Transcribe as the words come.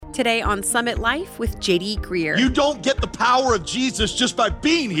Today on Summit Life with JD Greer. You don't get the power of Jesus just by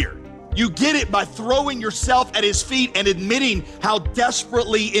being here. You get it by throwing yourself at his feet and admitting how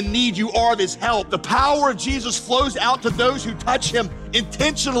desperately in need you are of his help. The power of Jesus flows out to those who touch him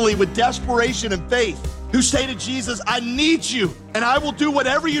intentionally with desperation and faith, who say to Jesus, I need you, and I will do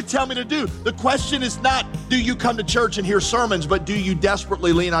whatever you tell me to do. The question is not, do you come to church and hear sermons, but do you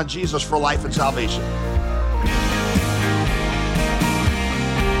desperately lean on Jesus for life and salvation?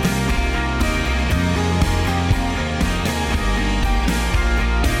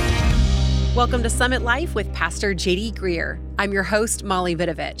 Welcome to Summit Life with Pastor JD Greer. I'm your host, Molly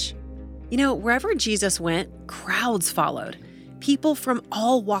Vidovich. You know, wherever Jesus went, crowds followed. People from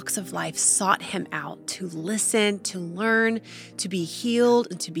all walks of life sought him out to listen, to learn, to be healed,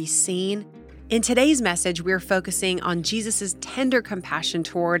 and to be seen. In today's message, we're focusing on Jesus' tender compassion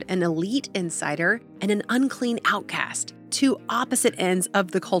toward an elite insider and an unclean outcast, two opposite ends of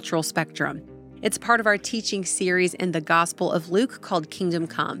the cultural spectrum. It's part of our teaching series in the Gospel of Luke called Kingdom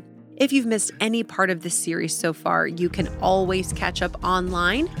Come. If you've missed any part of this series so far, you can always catch up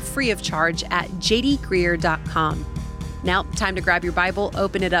online, free of charge, at jdgreer.com. Now, time to grab your Bible,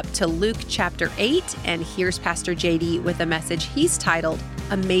 open it up to Luke chapter 8, and here's Pastor JD with a message he's titled,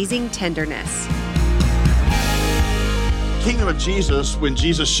 Amazing Tenderness. Kingdom of Jesus, when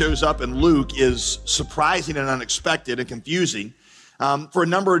Jesus shows up in Luke, is surprising and unexpected and confusing for a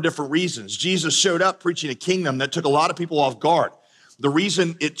number of different reasons. Jesus showed up preaching a kingdom that took a lot of people off guard. The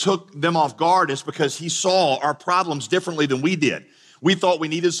reason it took them off guard is because he saw our problems differently than we did. We thought we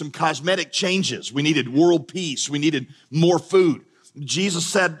needed some cosmetic changes. We needed world peace. We needed more food. Jesus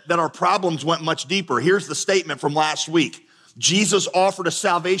said that our problems went much deeper. Here's the statement from last week. Jesus offered a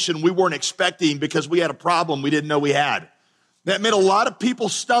salvation we weren't expecting because we had a problem we didn't know we had. That made a lot of people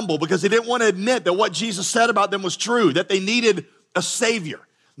stumble because they didn't want to admit that what Jesus said about them was true, that they needed a savior.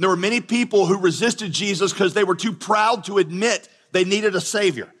 And there were many people who resisted Jesus because they were too proud to admit they needed a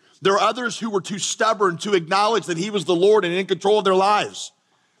savior. There are others who were too stubborn to acknowledge that he was the Lord and in control of their lives.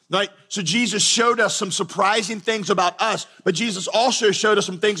 Right? So Jesus showed us some surprising things about us, but Jesus also showed us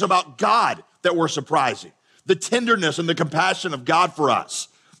some things about God that were surprising. The tenderness and the compassion of God for us.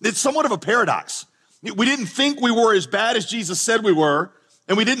 It's somewhat of a paradox. We didn't think we were as bad as Jesus said we were,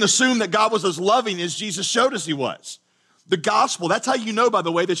 and we didn't assume that God was as loving as Jesus showed us he was. The gospel, that's how you know, by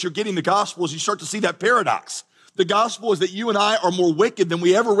the way, that you're getting the gospel, is you start to see that paradox. The gospel is that you and I are more wicked than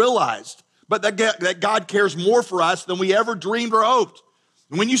we ever realized, but that God cares more for us than we ever dreamed or hoped.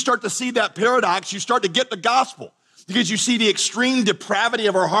 And when you start to see that paradox, you start to get the gospel because you see the extreme depravity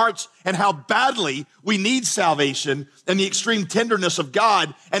of our hearts and how badly we need salvation and the extreme tenderness of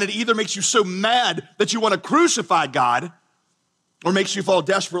God. And it either makes you so mad that you want to crucify God or makes you fall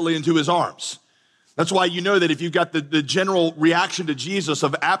desperately into his arms. That's why you know that if you've got the general reaction to Jesus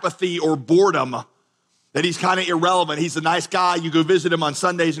of apathy or boredom, that he's kind of irrelevant. He's a nice guy. You go visit him on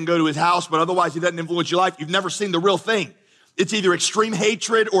Sundays and go to his house, but otherwise he doesn't influence your life. You've never seen the real thing. It's either extreme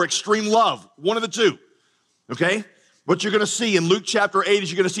hatred or extreme love, one of the two, okay? What you're going to see in Luke chapter 8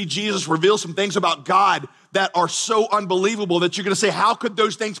 is you're going to see Jesus reveal some things about God that are so unbelievable that you're going to say, how could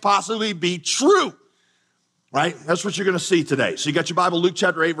those things possibly be true, right? That's what you're going to see today. So you got your Bible, Luke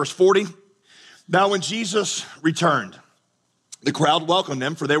chapter 8, verse 40. Now when Jesus returned, the crowd welcomed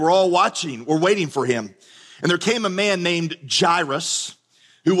him, for they were all waiting for him. And there came a man named Jairus,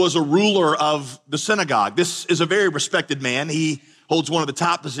 who was a ruler of the synagogue. This is a very respected man. He holds one of the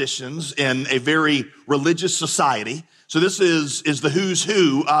top positions in a very religious society. So this is the who's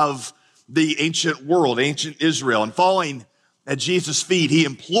who of the ancient world, ancient Israel. And falling at Jesus' feet, he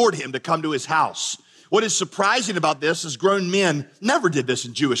implored him to come to his house. What is surprising about this is grown men never did this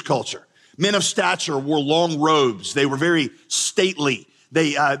in Jewish culture. Men of stature wore long robes. They were very stately.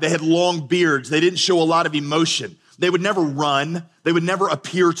 They had long beards. They didn't show a lot of emotion. They would never run. They would never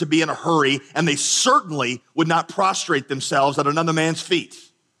appear to be in a hurry. And they certainly would not prostrate themselves at another man's feet.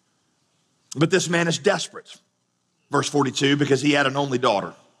 But this man is desperate. Verse 42, because he had an only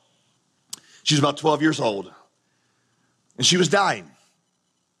daughter. She was about 12 years old. And she was dying.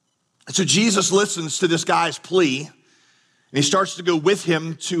 And so Jesus listens to this guy's plea. And he starts to go with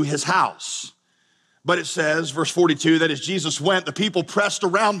him to his house. But it says, verse 42, that as Jesus went, the people pressed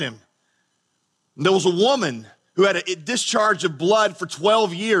around him. And there was a woman who had a discharge of blood for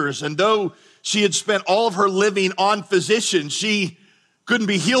 12 years. And though she had spent all of her living on physicians, she couldn't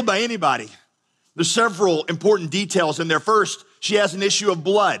be healed by anybody. There's several important details in there. First, she has an issue of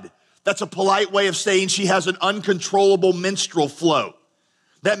blood. That's a polite way of saying she has an uncontrollable menstrual flow.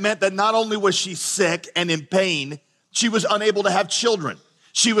 That meant that not only was she sick and in pain, she was unable to have children.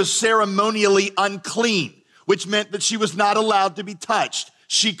 She was ceremonially unclean, which meant that she was not allowed to be touched.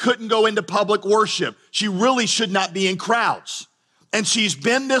 She couldn't go into public worship. She really should not be in crowds. And she's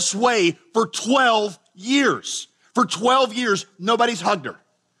been this way for 12 years. For 12 years, nobody's hugged her.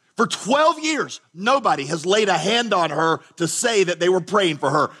 For 12 years, nobody has laid a hand on her to say that they were praying for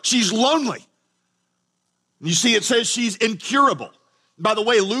her. She's lonely. You see, it says she's incurable. By the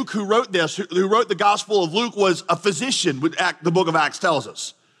way, Luke, who wrote this, who wrote the Gospel of Luke, was a physician, the book of Acts tells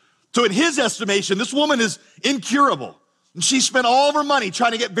us. So in his estimation, this woman is incurable. And she spent all of her money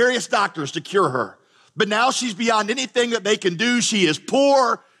trying to get various doctors to cure her. But now she's beyond anything that they can do. She is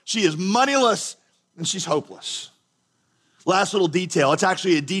poor, she is moneyless, and she's hopeless. Last little detail. It's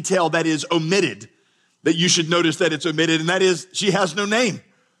actually a detail that is omitted, that you should notice that it's omitted, and that is she has no name.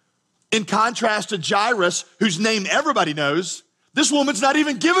 In contrast to Jairus, whose name everybody knows, this woman's not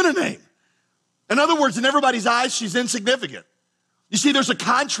even given a name. In other words, in everybody's eyes, she's insignificant. You see, there's a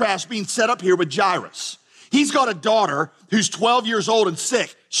contrast being set up here with Jairus. He's got a daughter who's 12 years old and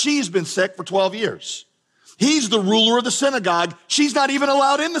sick. She's been sick for 12 years. He's the ruler of the synagogue. She's not even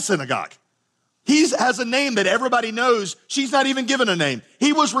allowed in the synagogue. He has a name that everybody knows. She's not even given a name.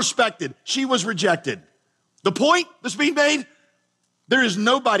 He was respected. She was rejected. The point that's being made, there is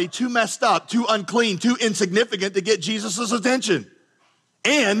nobody too messed up, too unclean, too insignificant to get Jesus' attention.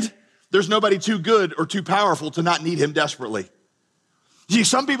 And there's nobody too good or too powerful to not need him desperately. See,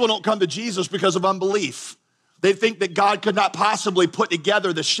 some people don't come to Jesus because of unbelief. They think that God could not possibly put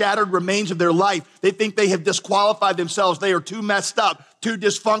together the shattered remains of their life. They think they have disqualified themselves. They are too messed up, too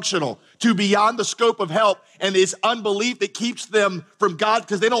dysfunctional, too beyond the scope of help. And it's unbelief that keeps them from God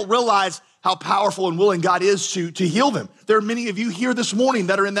because they don't realize how powerful and willing God is to heal them. There are many of you here this morning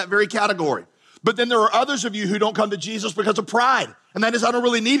that are in that very category. But then there are others of you who don't come to Jesus because of pride. And that is, I don't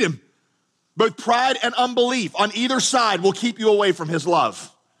really need him. Both pride and unbelief on either side will keep you away from his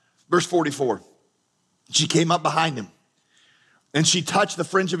love. Verse 44. She came up behind him and she touched the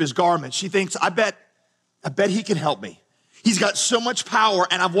fringe of his garment. She thinks, I bet he can help me. He's got so much power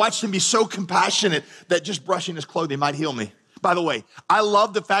and I've watched him be so compassionate that just brushing his clothing might heal me. By the way, I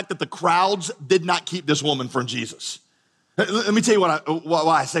love the fact that the crowds did not keep this woman from Jesus. Let me tell you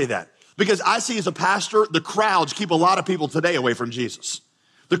why I say that. Because I see as a pastor, the crowds keep a lot of people today away from Jesus.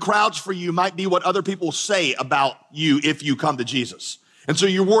 The crowds for you might be what other people say about you if you come to Jesus. And so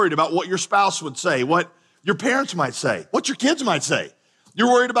you're worried about what your spouse would say, what your parents might say, what your kids might say.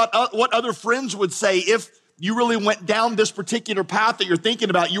 You're worried about what other friends would say if you really went down this particular path that you're thinking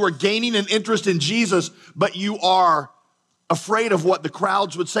about. You are gaining an interest in Jesus, but you are afraid of what the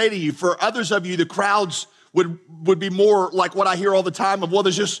crowds would say to you. For others of you, the crowds would be more like what I hear all the time of, well,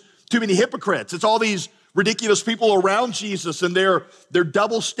 there's just too many hypocrites. It's all these ridiculous people around Jesus and their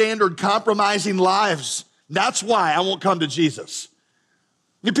double standard compromising lives. That's why I won't come to Jesus.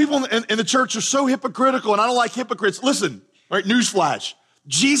 You people in the church are so hypocritical, and I don't like hypocrites. Listen, all right, newsflash.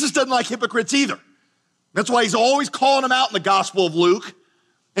 Jesus doesn't like hypocrites either. That's why he's always calling them out in the Gospel of Luke.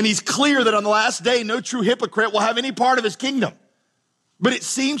 And he's clear that on the last day, no true hypocrite will have any part of his kingdom. But it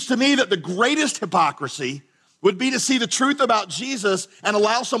seems to me that the greatest hypocrisy would be to see the truth about Jesus and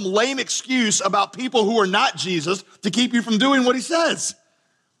allow some lame excuse about people who are not Jesus to keep you from doing what he says.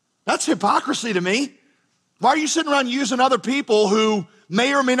 That's hypocrisy to me. Why are you sitting around using other people who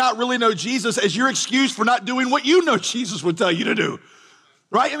may or may not really know Jesus as your excuse for not doing what you know Jesus would tell you to do?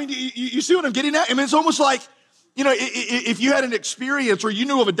 Right? I mean, you see what I'm getting at? I mean, it's almost like, you know, if you had an experience or you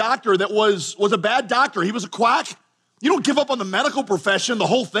knew of a doctor that was a bad doctor, he was a quack, you don't give up on the medical profession, the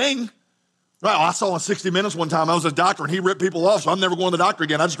whole thing. Well, I saw on 60 Minutes one time, I was a doctor and he ripped people off, so I'm never going to the doctor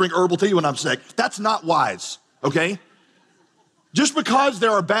again. I just drink herbal tea when I'm sick. That's not wise, okay? Just because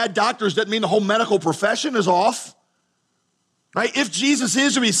there are bad doctors doesn't mean the whole medical profession is off, right? If Jesus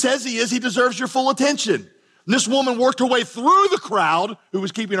is who he says he is, he deserves your full attention. And this woman worked her way through the crowd who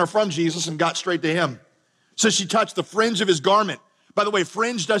was keeping her from Jesus and got straight to him. So she touched the fringe of his garment. By the way,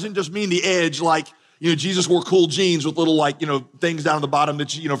 fringe doesn't just mean the edge, like, you know, Jesus wore cool jeans with little, like, you know, things down at the bottom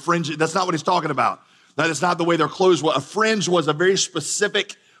that, you know, fringe. That's not what he's talking about. That is not the way their clothes were. A fringe was a very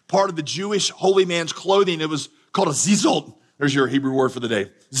specific part of the Jewish holy man's clothing. It was called a zizot. There's your Hebrew word for the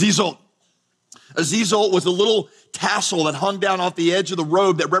day. Zizot. A zizot was a little tassel that hung down off the edge of the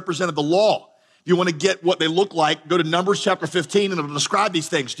robe that represented the law. If you want to get what they look like, go to Numbers chapter 15 and it'll describe these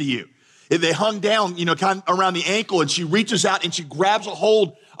things to you. They hung down, you know, kind of around the ankle, and she reaches out and she grabs a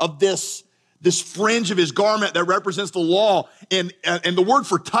hold of this fringe of his garment that represents the law. And the word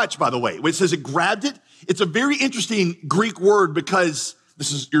for touch, by the way, when it says it grabbed it, it's a very interesting Greek word because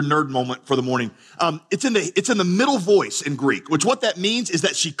this is your nerd moment for the morning. It's in the middle voice in Greek, which what that means is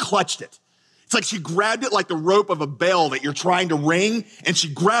that she clutched it. It's like she grabbed it like the rope of a bell that you're trying to ring, and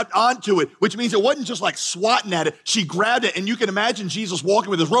she grabbed onto it, which means it wasn't just like swatting at it. She grabbed it, and you can imagine Jesus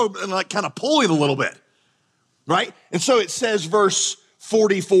walking with his rope and like kind of pulling a little bit, right? And so it says, verse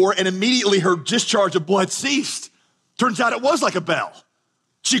 44, and immediately her discharge of blood ceased. Turns out it was like a bell.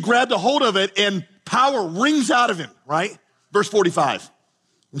 She grabbed a hold of it, and power rings out of him, right? Verse 45.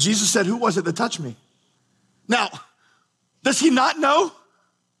 And Jesus said, who was it that touched me? Now, does he not know?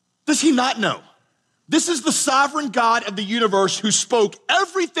 Does he not know? This is the sovereign God of the universe who spoke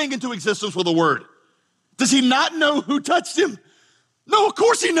everything into existence with a word. Does he not know who touched him? No, of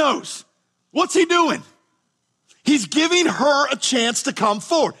course he knows. What's he doing? He's giving her a chance to come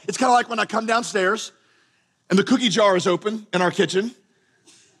forward. It's kind of like when I come downstairs and the cookie jar is open in our kitchen,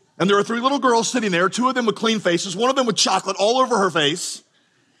 and there are 3 little girls sitting there, 2 of them with clean faces, 1 of them with chocolate all over her face,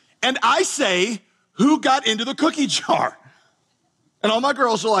 and I say, who got into the cookie jar? And all my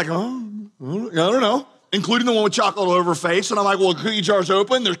girls are like, oh, I don't know, including the one with chocolate all over her face. And I'm like, well, the cookie jar's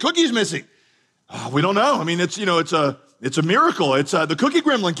open. There's cookies missing. Oh, we don't know. I mean, it's a miracle. It's the cookie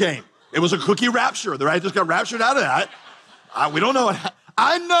gremlin came. It was a cookie rapture. The right just got raptured out of that. We don't know.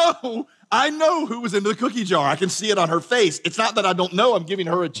 I know who was into the cookie jar. I can see it on her face. It's not that I don't know. I'm giving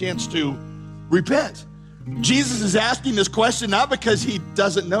her a chance to repent. Jesus is asking this question not because he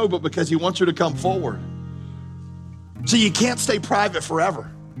doesn't know, but because he wants her to come forward. So you can't stay private forever.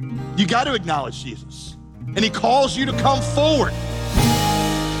 You got to acknowledge Jesus. And he calls you to come forward.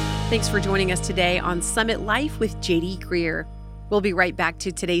 Thanks for joining us today on Summit Life with JD Greer. We'll be right back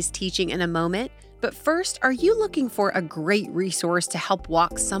to today's teaching in a moment. But first, are you looking for a great resource to help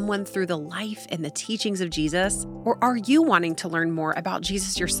walk someone through the life and the teachings of Jesus? Or are you wanting to learn more about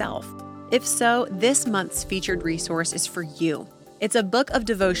Jesus yourself? If so, this month's featured resource is for you. It's a book of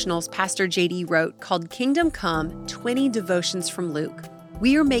devotionals Pastor JD wrote called Kingdom Come, 20 Devotions from Luke.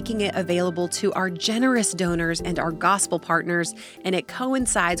 We are making it available to our generous donors and our gospel partners, and it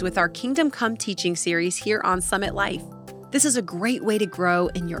coincides with our Kingdom Come teaching series here on Summit Life. This is a great way to grow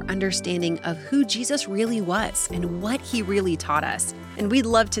in your understanding of who Jesus really was and what he really taught us. And we'd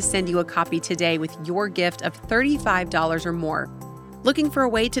love to send you a copy today with your gift of $35 or more. Looking for a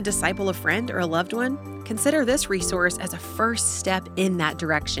way to disciple a friend or a loved one? Consider this resource as a first step in that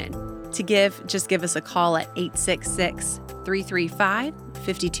direction. To give, just give us a call at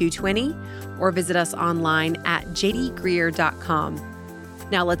 866-335-5220 or visit us online at jdgreer.com.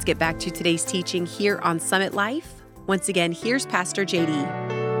 Now let's get back to today's teaching here on Summit Life. Once again, here's Pastor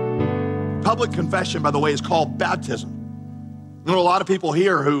JD. Public confession, by the way, is called baptism. There are a lot of people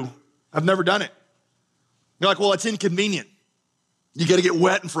here who have never done it. You're like, well, it's inconvenient. You got to get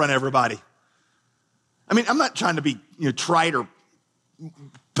wet in front of everybody. I mean, I'm not trying to be trite or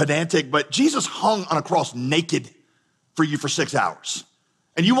pedantic, but Jesus hung on a cross naked for you for 6 hours.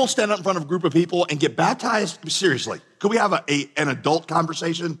 And you won't stand up in front of a group of people and get baptized? Seriously, could we have an adult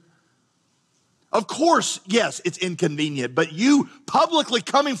conversation? Of course, yes, it's inconvenient, but you publicly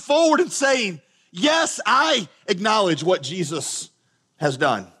coming forward and saying, yes, I acknowledge what Jesus has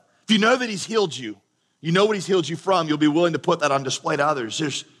done. If you know that he's healed you, you know what he's healed you from, you'll be willing to put that on display to others.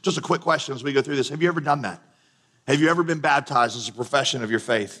 Here's just a quick question as we go through this. Have you ever done that? Have you ever been baptized as a profession of your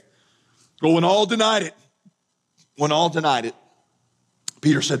faith? Well, when all denied it,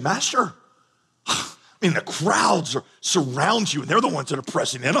 Peter said, Master, the crowds surround you and they're the ones that are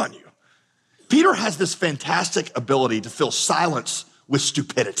pressing in on you. Peter has this fantastic ability to fill silence with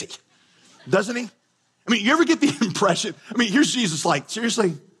stupidity, doesn't he? You ever get the impression, here's Jesus like,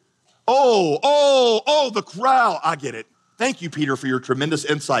 seriously? Oh, the crowd. I get it. Thank you, Peter, for your tremendous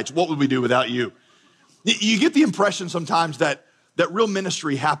insights. What would we do without you? You get the impression sometimes that real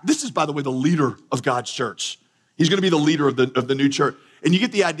ministry happens. This is, by the way, the leader of God's church. He's going to be the leader of the new church. And you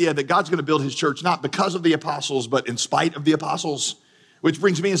get the idea that God's going to build his church not because of the apostles, but in spite of the apostles, which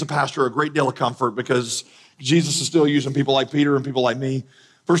brings me as a pastor a great deal of comfort because Jesus is still using people like Peter and people like me.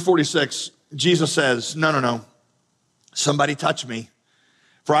 Verse 46, Jesus says, no. Somebody touch me.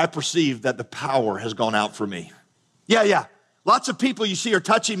 For I perceive that the power has gone out from me. Yeah. Lots of people you see are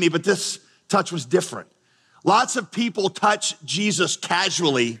touching me, but this touch was different. Lots of people touch Jesus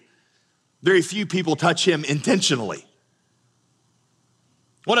casually. Very few people touch him intentionally.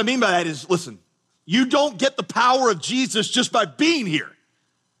 What I mean by that is, listen, you don't get the power of Jesus just by being here,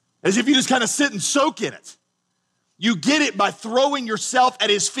 as if you just kind of sit and soak in it. You get it by throwing yourself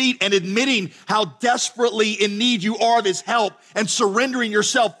at his feet and admitting how desperately in need you are of his help and surrendering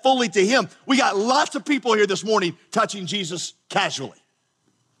yourself fully to him. We got lots of people here this morning touching Jesus casually.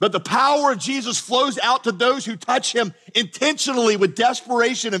 But the power of Jesus flows out to those who touch him intentionally with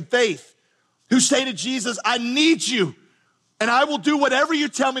desperation and faith, who say to Jesus, I need you. and I will do whatever you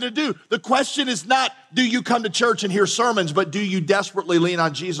tell me to do. The question is not, do you come to church and hear sermons, but do you desperately lean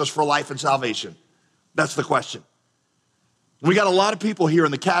on Jesus for life and salvation? That's the question. We got a lot of people here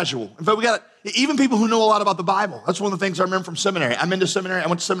in the casual. In fact, we got even people who know a lot about the Bible. That's one of the things I remember from seminary. I'm into seminary. I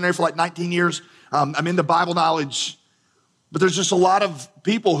went to seminary for like 19 years. I'm into Bible knowledge. But there's just a lot of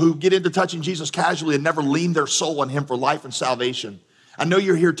people who get into touching Jesus casually and never lean their soul on him for life and salvation. I know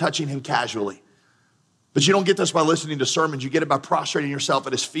you're here touching him casually. But you don't get this by listening to sermons. You get it by prostrating yourself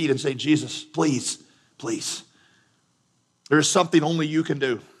at his feet and saying, Jesus, please, please. There is something only you can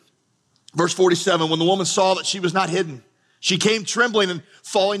do. Verse 47, when the woman saw that she was not hidden, she came trembling and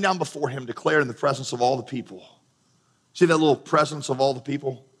falling down before him, declared in the presence of all the people. See that little presence of all the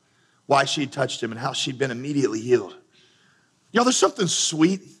people? Why she touched him and how she'd been immediately healed. You know, there's something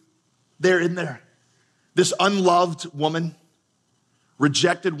sweet there in there. This unloved woman,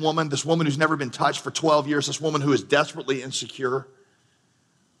 rejected woman, this woman who's never been touched for 12 years, this woman who is desperately insecure,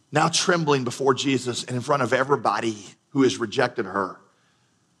 now trembling before Jesus and in front of everybody who has rejected her.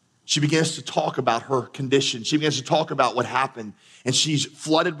 She begins to talk about her condition. She begins to talk about what happened. And she's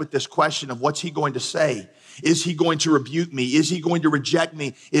flooded with this question of what's he going to say? Is he going to rebuke me? Is he going to reject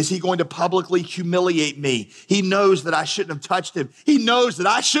me? Is he going to publicly humiliate me? He knows that I shouldn't have touched him. He knows that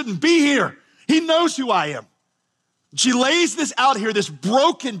I shouldn't be here. He knows who I am. She lays this out here. This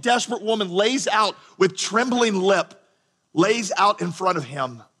broken, desperate woman lays out with trembling lip, lays out in front of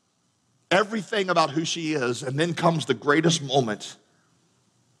him everything about who she is. And then comes the greatest moment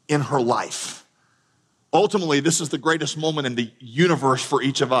in her life. Ultimately, this is the greatest moment in the universe for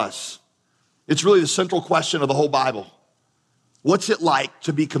each of us. It's really the central question of the whole Bible. What's it like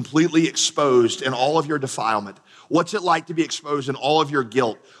to be completely exposed in all of your defilement? What's it like to be exposed in all of your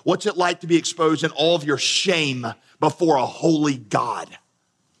guilt? What's it like to be exposed in all of your shame before a holy God?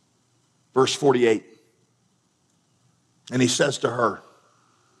 Verse 48. And he says to her,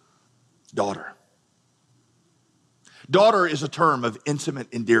 daughter. Daughter is a term of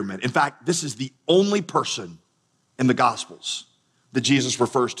intimate endearment. In fact, this is the only person in the Gospels that Jesus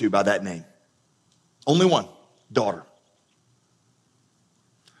refers to by that name. Only one, daughter.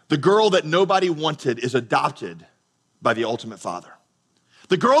 The girl that nobody wanted is adopted by the ultimate Father.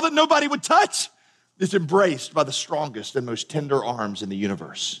 The girl that nobody would touch is embraced by the strongest and most tender arms in the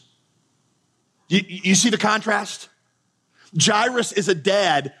universe. You see the contrast? Jairus is a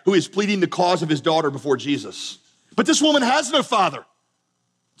dad who is pleading the cause of his daughter before Jesus. But this woman has no father,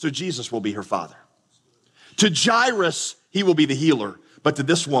 so Jesus will be her father. To Jairus, he will be the healer, but to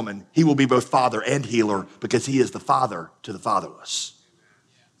this woman, he will be both father and healer because he is the father to the fatherless.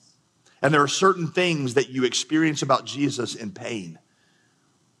 And there are certain things that you experience about Jesus in pain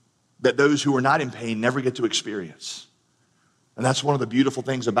that those who are not in pain never get to experience. And that's one of the beautiful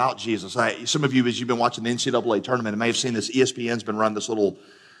things about Jesus. Some of you, as you've been watching the NCAA tournament, may have seen this. ESPN's been run this little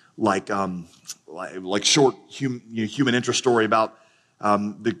like short human interest story about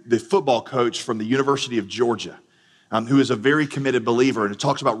the football coach from the University of Georgia, who is a very committed believer. And it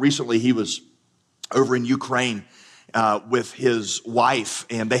talks about recently he was over in Ukraine with his wife,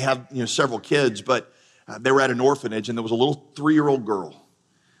 and they have several kids, but they were at an orphanage, and there was a little 3-year-old girl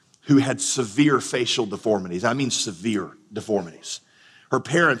who had severe facial deformities. I mean severe deformities. Her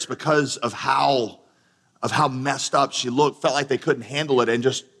parents, because of how messed up she looked, felt like they couldn't handle it and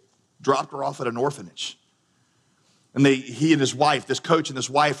just dropped her off at an orphanage. And he and his wife, this coach and his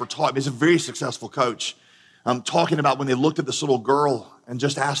wife, were talking. He's a very successful coach. Talking about when they looked at this little girl and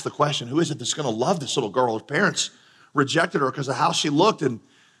just asked the question, who is it that's going to love this little girl? Her parents rejected her because of how she looked. And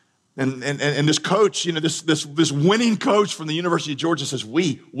this coach, this winning coach from the University of Georgia says,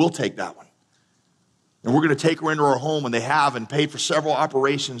 we'll take that one. And we're going to take her into our home, and they have, and paid for several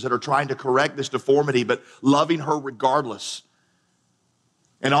operations that are trying to correct this deformity, but loving her regardless.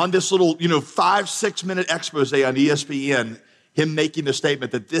 And on this little, 5-6 minute expose on ESPN, him making the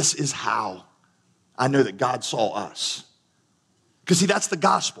statement that this is how I know that God saw us. Because see, that's the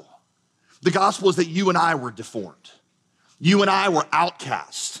gospel. The gospel is that you and I were deformed. You and I were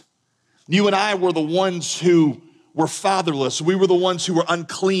outcast. You and I were the ones who were fatherless. We were the ones who were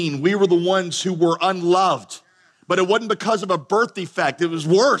unclean. We were the ones who were unloved. But it wasn't because of a birth defect. It was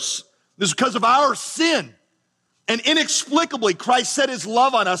worse. It was because of our sin. And inexplicably, Christ set his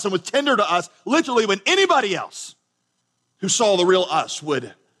love on us and was tender to us, literally when anybody else who saw the real us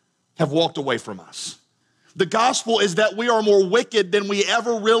would have walked away from us. The gospel is that we are more wicked than we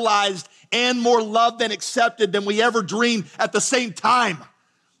ever realized and more loved and accepted than we ever dreamed at the same time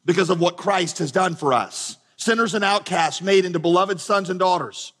because of what Christ has done for us. Sinners and outcasts made into beloved sons and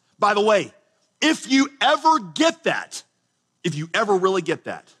daughters. By the way, if you ever get that, if you ever really get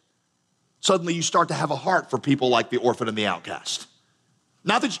that, Suddenly you start to have a heart for people like the orphan and the outcast.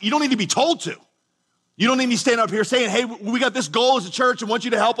 Not that you don't need to be told to. You don't need me standing up here saying, hey, we got this goal as a church and want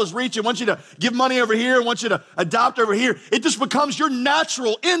you to help us reach it, want you to give money over here, and want you to adopt over here. It just becomes your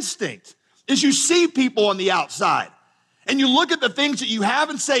natural instinct as you see people on the outside and you look at the things that you have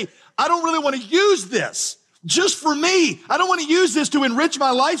and say, I don't really want to use this just for me. I don't want to use this to enrich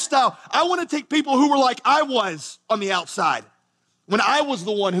my lifestyle. I want to take people who were like I was on the outside when I was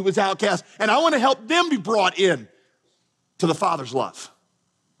the one who was outcast, and I want to help them be brought in to the Father's love.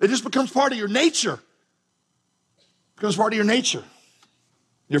 It just becomes part of your nature. It becomes part of your nature.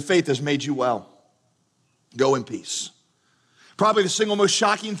 Your faith has made you well. Go in peace. Probably the single most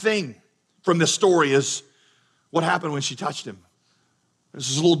shocking thing from this story is what happened when she touched him. This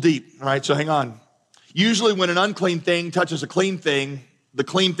is a little deep, all right, so hang on. Usually when an unclean thing touches a clean thing, the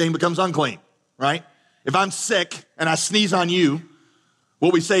clean thing becomes unclean, right? If I'm sick and I sneeze on you,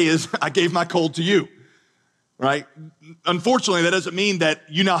 what we say is, I gave my cold to you, right? Unfortunately, that doesn't mean that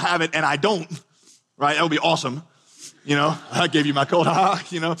you now have it and I don't, right? That would be awesome. I gave you my cold,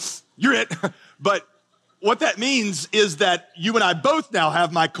 you're it. But what that means is that you and I both now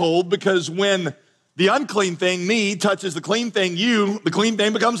have my cold, because when the unclean thing, me, touches the clean thing, you, the clean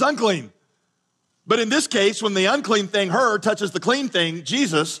thing becomes unclean. But in this case, when the unclean thing, her, touches the clean thing,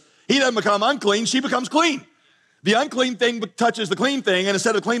 Jesus, he doesn't become unclean, she becomes clean. The unclean thing touches the clean thing, and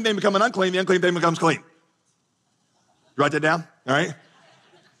instead of the clean thing becoming unclean, the unclean thing becomes clean. You write that down, all right?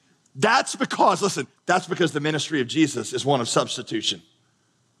 That's because the ministry of Jesus is one of substitution.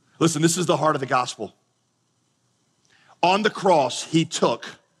 Listen, this is the heart of the gospel. On the cross, he took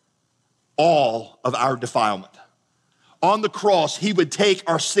all of our defilement. On the cross, he would take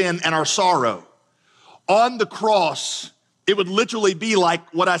our sin and our sorrow. On the cross, it would literally be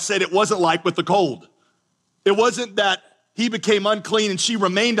like what I said it wasn't like with the cold. It wasn't that he became unclean and she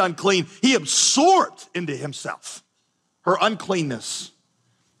remained unclean. He absorbed into himself her uncleanness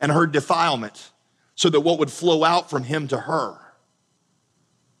and her defilement, so that what would flow out from him to her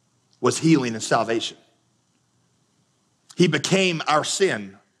was healing and salvation. He became our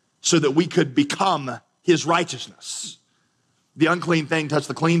sin so that we could become his righteousness. The unclean thing touched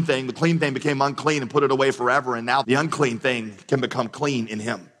the clean thing became unclean and put it away forever, and now the unclean thing can become clean in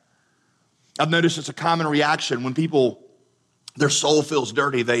him. I've noticed it's a common reaction when people, their soul feels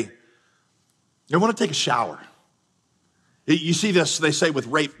dirty, they want to take a shower. You see this, they say, with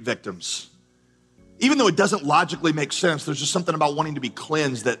rape victims. Even though it doesn't logically make sense, there's just something about wanting to be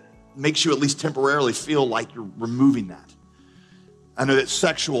cleansed that makes you at least temporarily feel like you're removing that. I know that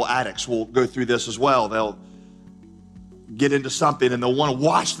sexual addicts will go through this as well. They'll get into something and they'll want to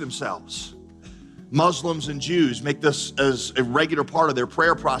wash themselves. Muslims and Jews make this as a regular part of their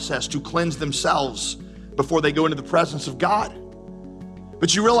prayer process to cleanse themselves before they go into the presence of God.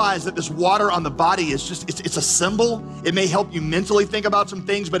 But you realize that this water on the body is it's a symbol. It may help you mentally think about some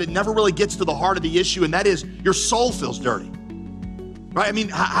things, but it never really gets to the heart of the issue, and that is your soul feels dirty. Right? I mean,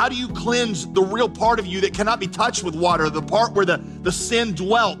 how do you cleanse the real part of you that cannot be touched with water, the part where the sin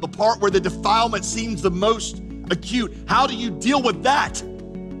dwelt, the part where the defilement seems the most acute? How do you deal with that?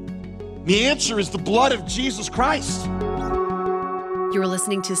 The answer is the blood of Jesus Christ. You're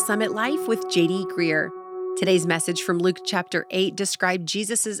listening to Summit Life with J.D. Greer. Today's message from Luke chapter 8 described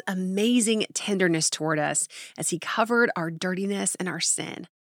Jesus' amazing tenderness toward us as he covered our dirtiness and our sin.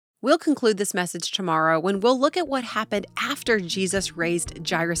 We'll conclude this message tomorrow when we'll look at what happened after Jesus raised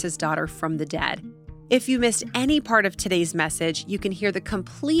Jairus' daughter from the dead. If you missed any part of today's message, you can hear the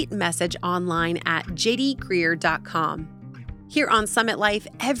complete message online at jdgreer.com. Here on Summit Life,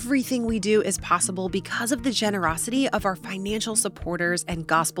 everything we do is possible because of the generosity of our financial supporters and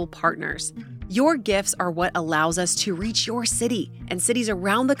gospel partners. Your gifts are what allows us to reach your city and cities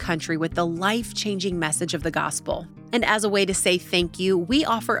around the country with the life-changing message of the gospel. And as a way to say thank you, we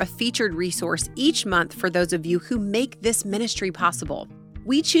offer a featured resource each month for those of you who make this ministry possible.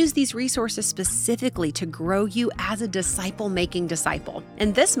 We choose these resources specifically to grow you as a disciple-making disciple.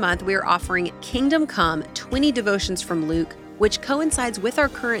 And this month, we are offering Kingdom Come 20 Devotions from Luke, which coincides with our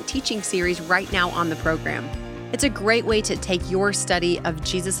current teaching series right now on the program. It's a great way to take your study of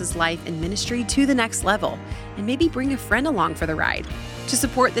Jesus' life and ministry to the next level, and maybe bring a friend along for the ride. To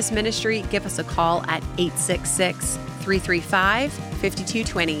support this ministry, give us a call at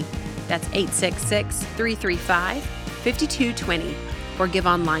 866-335-5220. That's 866-335-5220. Or give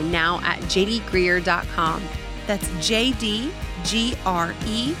online now at jdgreer.com. That's jdgreer.com.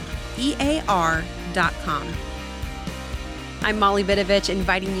 I'm Molly Vidovich,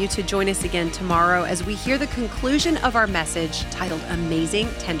 inviting you to join us again tomorrow as we hear the conclusion of our message titled Amazing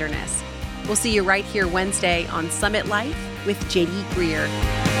Tenderness. We'll see you right here Wednesday on Summit Life with J.D. Greer.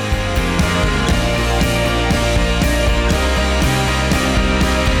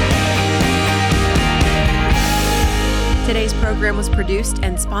 Today's program was produced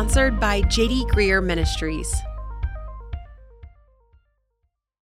and sponsored by J.D. Greer Ministries.